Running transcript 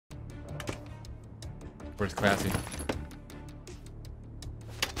Where's classy?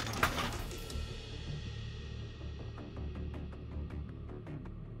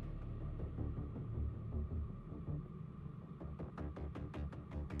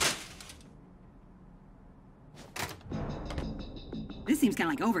 This seems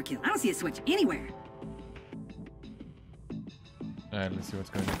kind of like overkill. I don't see a switch anywhere. Alright, let's see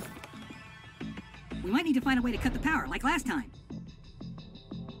what's going on. We might need to find a way to cut the power, like last time.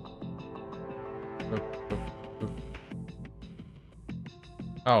 Oop, oop, oop.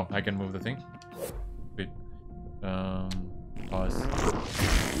 Oh, I can move the thing? Wait. Pause.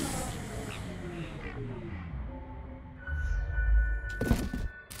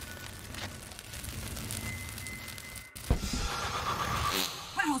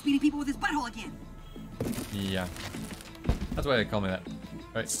 Butthole's beating people with his butthole again. Yeah. That's why they call me that.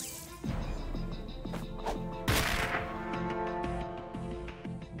 Right.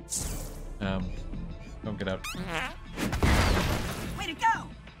 Don't get out. Way to go!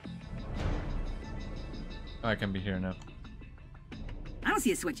 Oh, I can be here now. I don't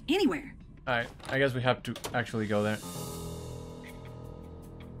see a switch anywhere. Alright, I guess we have to actually go there.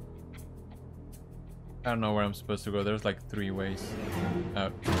 I don't know where I'm supposed to go. There's like 3 ways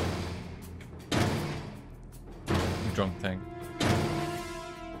out. Drunk tank.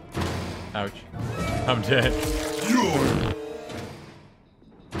 Ouch. I'm dead.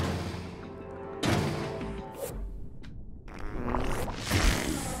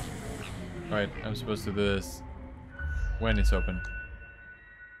 Right, I'm supposed to do this when it's open.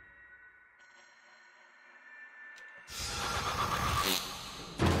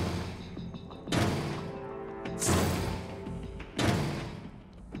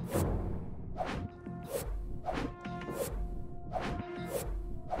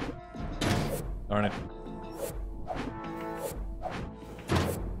 Darn it.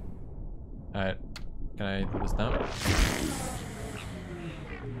 Alright, can I do this now?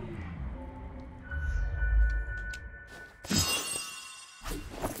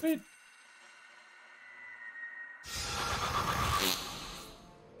 Wait.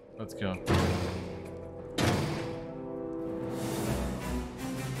 Let's go.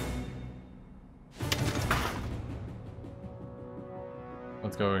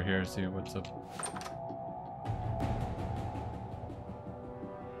 Let's go over here and see what's up.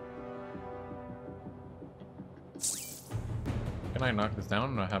 Can I knock this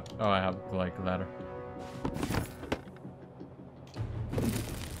down? I have. Oh, I have like a ladder.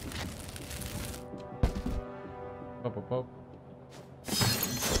 Pop, pop, pop.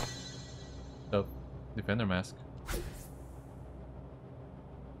 So, defender mask.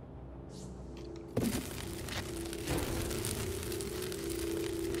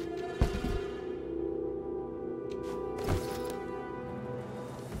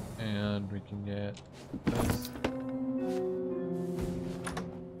 And we can get this.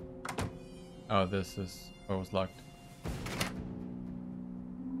 Oh, this is what was locked.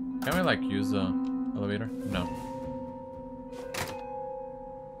 Can we like use the elevator? No.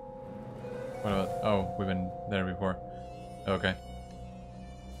 What about? Oh, we've been there before. Okay.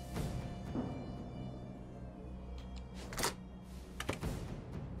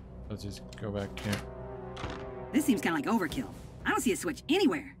 Let's just go back here. This seems kind of like overkill. I don't see a switch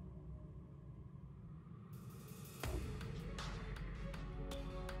anywhere.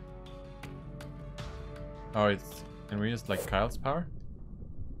 Oh, it's... Can we use like Kyle's power?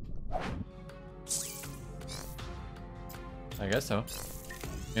 I guess so.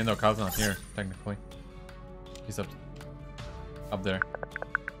 Even though Kyle's not here, technically. He's up there.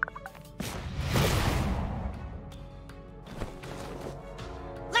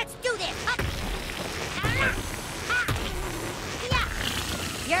 Let's do this! Up.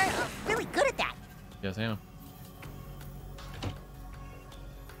 Yeah. You're really good at that. Yes, I am.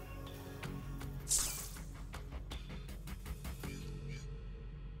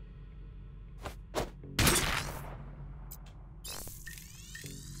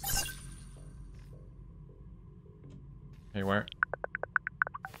 Hey, where?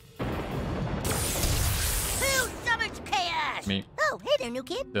 Who summons chaos? Me. Oh, hey there, new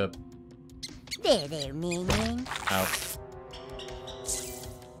kid. Dup. There, Ming. Out.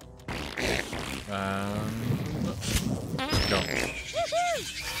 Go.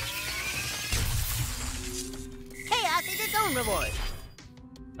 Chaos is its own reward.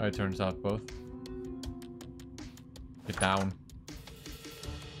 Oh, it turns off both. Get down.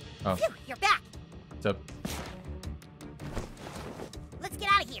 Oh, Phew, you're back. what's up? Let's get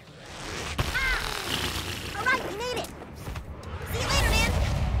out of here. Ah! All right, we made it. See you later, man.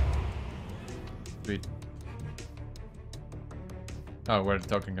 Sweet. Oh, where did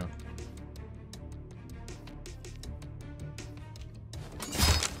the token go?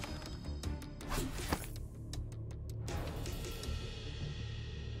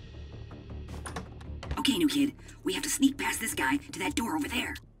 kid. We have to sneak past this guy to that door over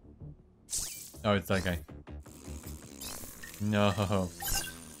there. Oh, it's that guy. No.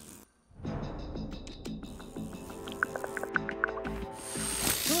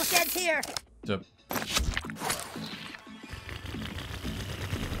 Tool shed's here. Yep.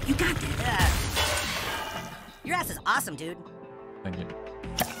 You got this. Your ass is awesome, dude. Thank you.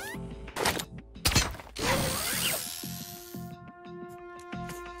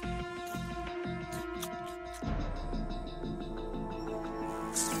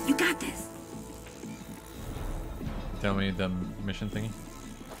 You got this. Tell me the mission thingy.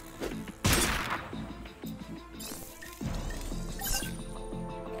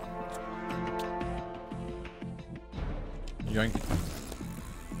 Yoink.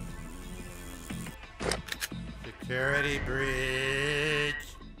 Security breach.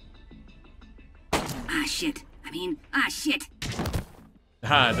 Ah, shit. Shit.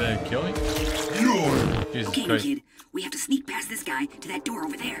 Ah, did it kill me? Jesus Okay, Christ. kid. We have to sneak past this guy to that door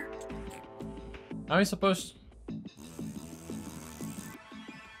over there. How are you supposed?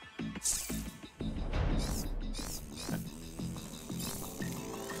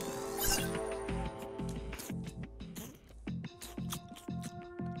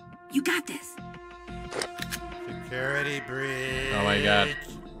 You got this. Security breach. Oh my god.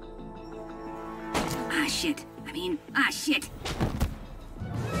 Ah, shit. Shit.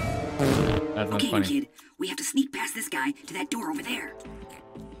 That's not Okay, funny. kid. We have to sneak past this guy to that door over there.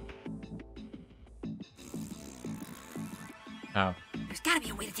 How? There's gotta be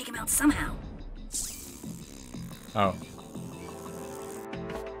a way to take him out somehow. Oh.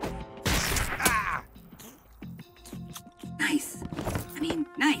 Nice.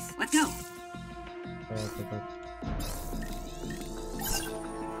 Nice. Let's go.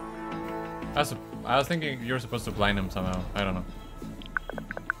 I was thinking you were supposed to blind him somehow. I don't know.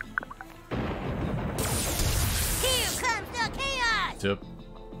 Here comes the chaos. Yep.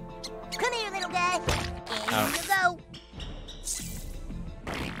 Come here, little guy. Ow. In you go.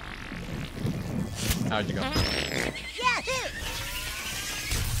 How'd you go? Yahoo!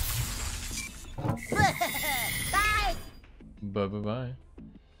 Bye. Bye.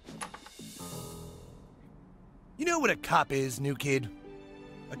 You know what a cop is, new kid?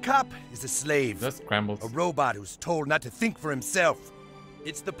 A cop is a slave. That's scrambled. A robot who's told not to think for himself.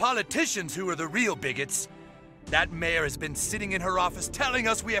 It's the politicians who are the real bigots. That mayor has been sitting in her office telling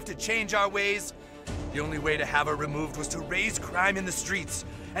us we have to change our ways. The only way to have her removed was to raise crime in the streets.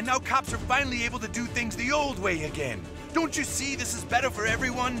 And now cops are finally able to do things the old way again. Don't you see this is better for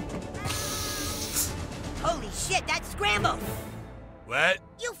everyone? Holy shit, that's scrambled. What?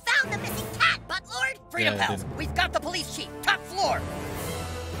 You found the missing cat, Buttlord. Freedom Pals. We've got the police chief, top floor.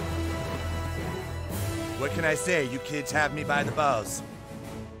 What can I say? You kids have me by the balls.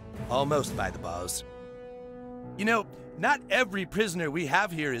 Almost by the balls. You know, not every prisoner we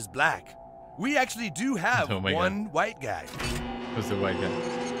have here is black. We actually do have Oh my one white guy. Who's the white guy?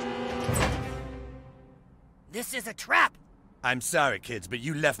 This is a trap. I'm sorry, kids, but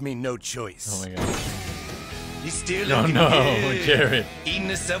you left me no choice. Oh my god. He's still No, looking no, good. Jared. Eating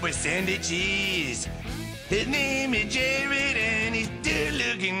the Subway sandwiches. His name is Jared, and he's still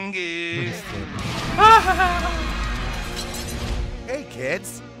looking good. Hey,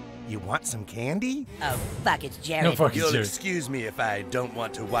 kids. You want some candy? Oh, fuck, it's Jared. No fucking You'll Jared. excuse me if I don't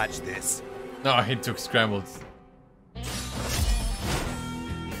want to watch this. No, he took scrambled.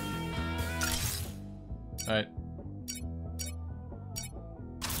 Alright.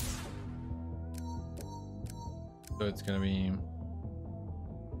 So it's gonna be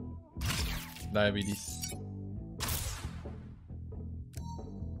diabetes.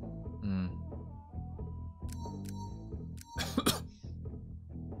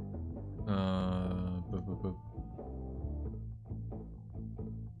 Boop.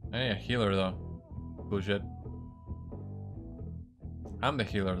 I need a healer though. Bullshit. I'm the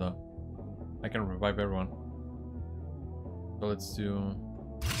healer though. I can revive everyone. So let's do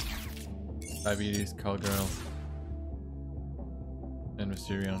diabetes, cowgirl, and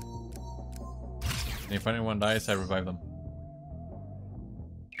Mysterion. And if anyone dies, I revive them.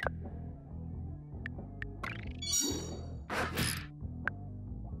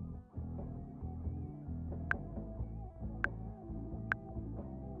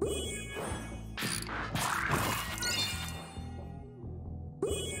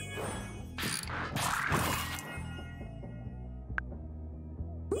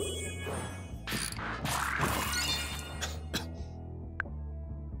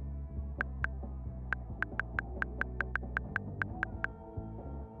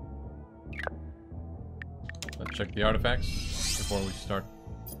 Let's check the artifacts before we start.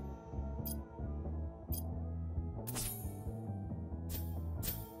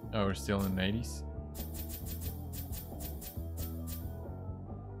 Oh, we're still in the 80s.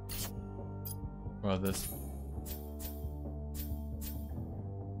 Well, this.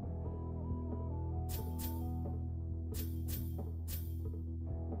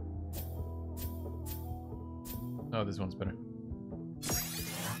 Oh, this one's better.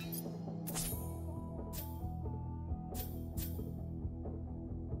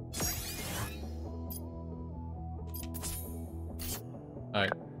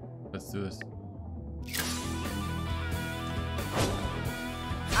 Alright, let's do this.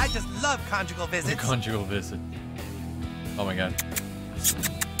 I just love conjugal visits. Conjugal visit. Oh my god.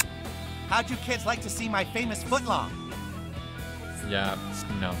 How'd you kids like to see my famous footlong? Yeah,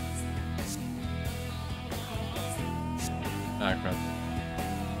 no. Ah, crap.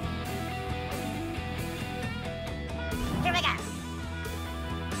 Here we go.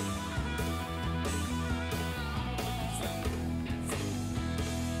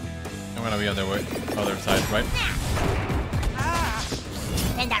 I'm gonna be on the other side, right?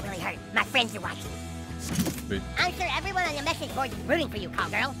 Then that really hurt. My friends are watching. Sweet. I'm sure everyone on the message board is rooting for you, call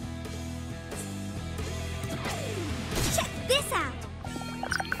girl. Check this out.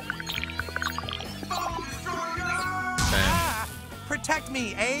 Bam. Protect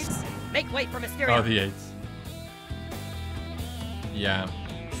me, AIDS. Make way for Mysterio. Oh, the 8s. Yeah,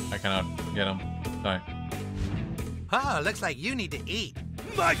 I cannot get him. Sorry. Oh, looks like you need to eat.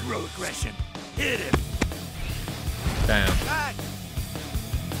 Microaggression. Hit him. Bam. Ah.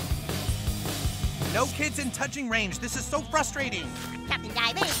 No kids in touching range. This is so frustrating. Captain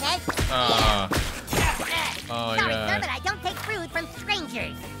Diabetes says. Ah. Sorry, Oh, sir, yeah. but I don't take food from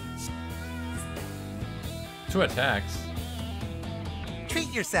strangers. 2 attacks.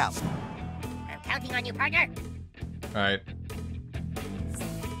 Treat yourself. I'm counting on you, partner. Alright.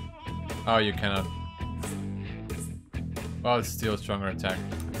 Oh, you cannot. Well, it's still a stronger attack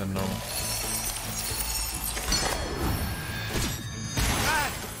than normal.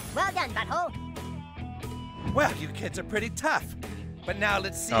 Well done, butthole. Well, you kids are pretty tough. But now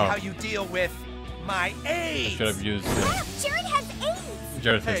let's see Oh. how you deal with my I AIDS. should have used Wow, Jared has AIDS.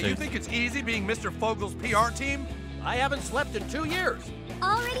 Jared Hey, has you 8. think it's easy being Mr. Fogel's PR team? I haven't slept in 2 years.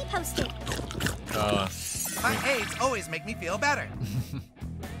 Already posted. My AIDS always make me feel better.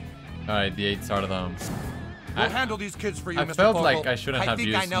 Alright, the 8s are the... We'll handle these kids for you, I Mr. felt Fogel. like I shouldn't have I think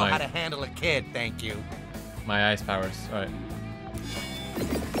used I know my- how to handle a kid, thank you. my ice powers. Alright.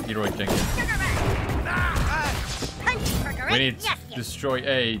 Heroic Jenkins. Punch, Burger. We need Yes, to yes. destroy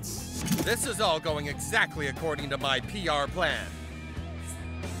 8s. This is all going exactly according to my PR plan.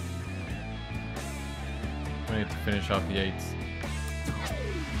 We need to finish off the 8s.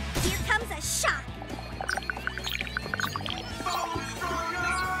 Here comes a shock.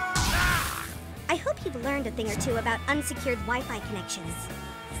 I hope you've learned a thing or two about unsecured Wi-Fi connections.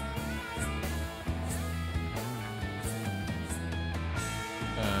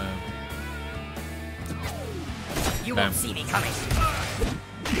 You Bam. won't see me coming.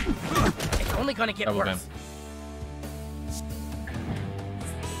 It's only gonna get Double worse. bam.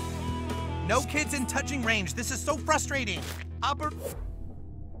 No kids in touching range. This is so frustrating.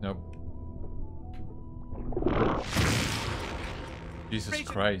 Nope. Jesus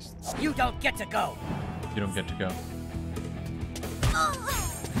Christ. You don't get to go. You don't get to go. Oh.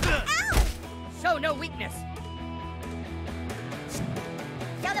 Ow! Show no weakness.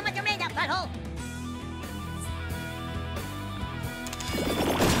 Show them what you're made of, butthole.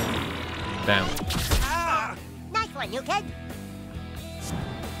 Bam. Nice one, you kid.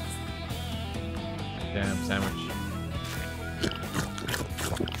 Damn sandwich.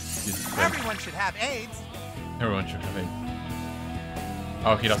 Jesus Christ. Everyone should have AIDS. Everyone should have 8.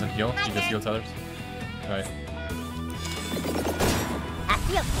 Oh, he doesn't heal? He just heals others? Alright. I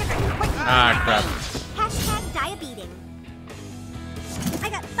feel sugar quick. Ah, crap. Hashtag diabetes. I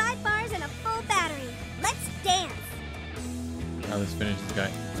got 5 bars and a full battery. Let's dance. Now let's finish this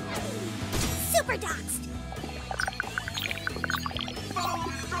guy. Super doxed.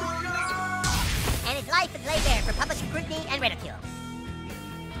 And his life is laid bare for public scrutiny and ridicule.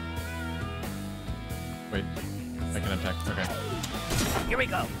 Wait. I can attack. Okay. Here we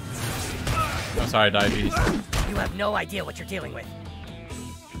go. I'm sorry, diabetes. You have no idea what you're dealing with.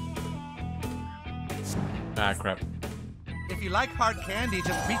 Ah, crap. If you like hard candy,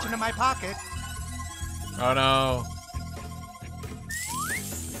 just reach into my pocket. Oh no.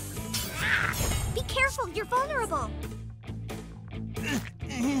 Be careful, you're vulnerable.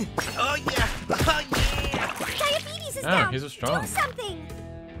 Oh yeah! Oh yeah! Diabetes is Oh, down. he's so strong. Do something.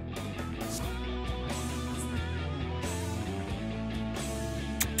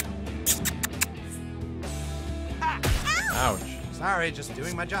 Ouch. Sorry, just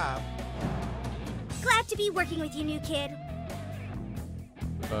doing my job. Glad to be working with you, new kid.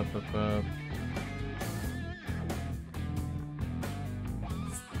 Bup, bup, bup.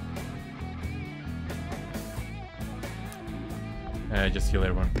 Just heal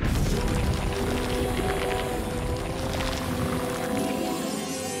everyone.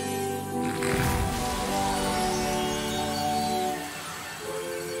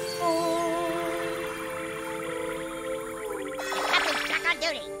 Captain's back on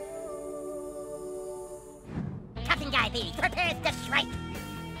duty. Captain Diabetes, prepare the strike.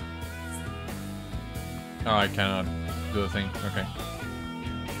 Oh, I cannot do the thing. Okay.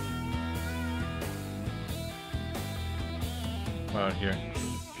 Out here.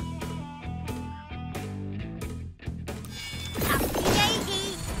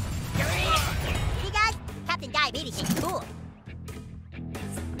 See guys, Captain Diabetes is cool.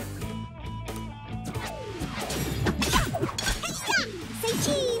 Say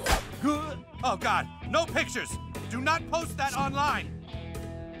cheese. Good. Oh God, no pictures. Do not post that online.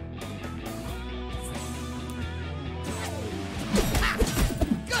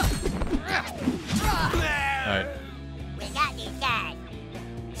 Alright. We got these guys.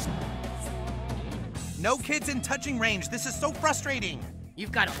 No kids in touching range. This is so frustrating.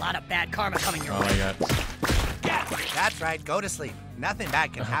 You've got a lot of bad karma coming your Oh way. my god. Yes, that's right. Go to sleep. Nothing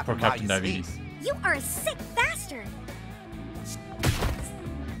bad can Poor happen while Captain you Diabetes. sleep. You are a sick bastard.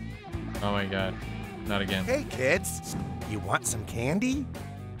 Oh my god. Not again. Hey kids, you want some candy?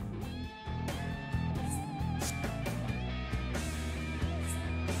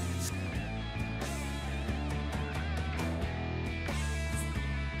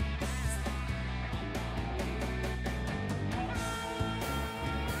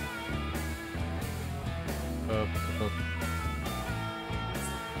 Up, up.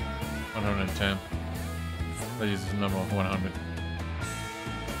 110. Let's use the number 100.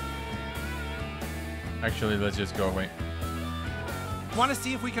 Actually, let's just go away. Want to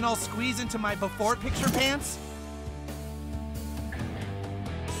see if we can all squeeze into my before picture pants?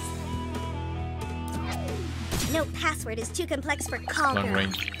 No password is too complex for call Long girl.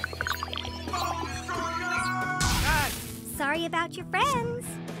 range. Sorry about your friends.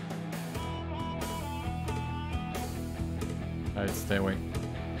 Alright, stay away.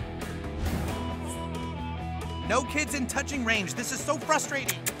 No kids in touching range. This is so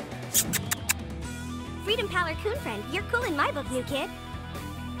frustrating. Freedom Pal or Coon Friend, you're cool in my book, new kid.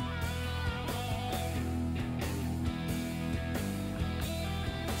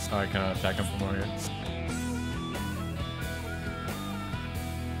 Oh, I cannot attack him from over here.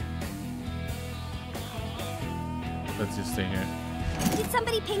 Let's just stay here. Did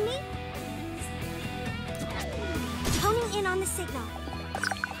somebody ping me? Honing in on the signal.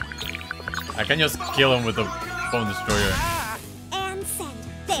 I can just kill him with the phone destroyer. And send.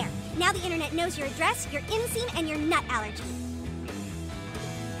 There. Now the internet knows your address, your inseam, and your nut allergy.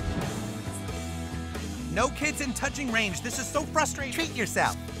 No kids in touching range. This is so frustrating. Treat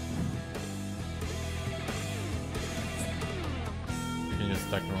yourself. You can just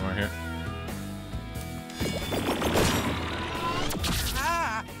attack him over here.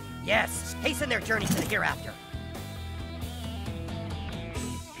 Yes, hasten their journey to the hereafter.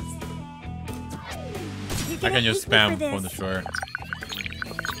 You're I gonna can just hate me spam for this. phone destroyer.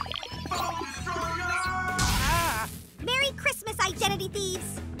 Merry Christmas, identity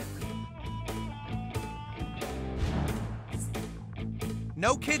thieves!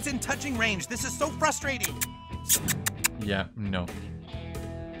 No kids in touching range. This is so frustrating. Yeah, no.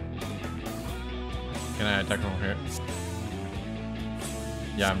 Can I attack him over here?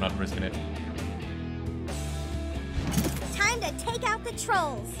 Yeah, I'm not risking it. Time to take out the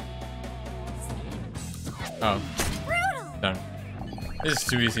trolls. Oh, Brutal! darn. This is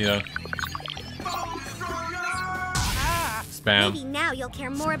too easy though. Spam. Maybe now you'll care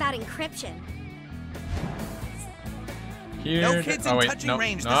more about encryption. Here. No kids in wait, touching no,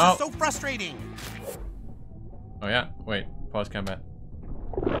 range. no. This is so frustrating. Oh yeah, wait. Pause combat.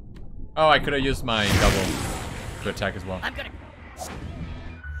 Oh, I could have used my double to attack as well. I'm gonna...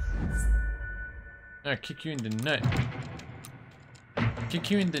 I'll kick you in the nut.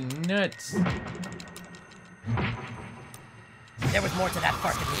 Kick you in the nuts. There was more to that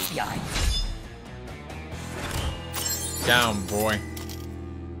part than meets the eye. Down, boy.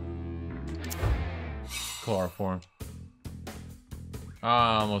 Chloroform.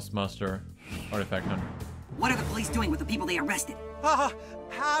 Ah, almost muster. Artifact hunter. What are the police doing with the people they arrested?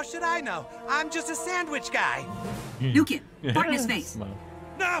 How should I know? I'm just a sandwich guy. New kid, fart in his face. Smile.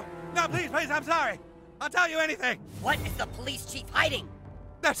 No, please, I'm sorry. I'll tell you anything. What is the police chief hiding?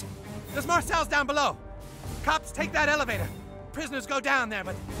 There's more cells down below. Cops, take that elevator. prisoners go down there,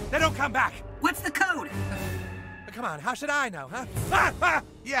 but they don't come back. What's the code? Come on, how should I know, huh?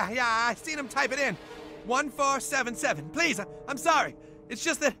 Yeah, I seen him type it in. 1477. Please, I'm sorry. It's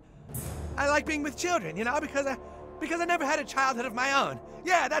just that I like being with children, you know, because I never had a childhood of my own.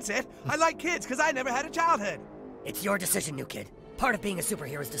 Yeah, that's it. I like kids because I never had a childhood. It's your decision, new kid. Part of being a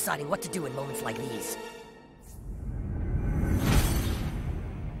superhero is deciding what to do in moments like these.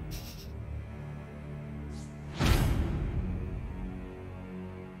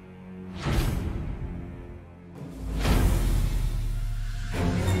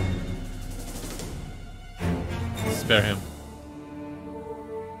 Spare him.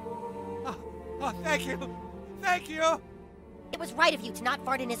 Oh, thank you. Thank you. It was right of you to not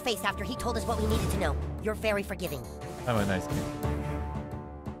fart in his face after he told us what we needed to know. You're very forgiving. I'm a nice kid.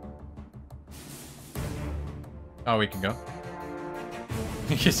 Oh, we can go.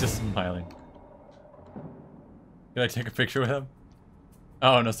 He's just smiling. Can I take a picture with him?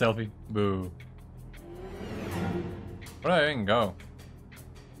 Oh, no selfie. Boo. Where do I even go?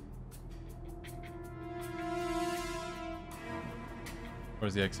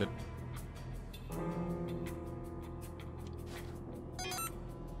 Where's the exit?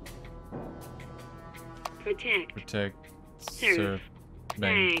 Protect. Protect. Serve. Serve.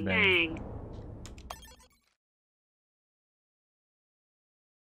 Bang. Bang.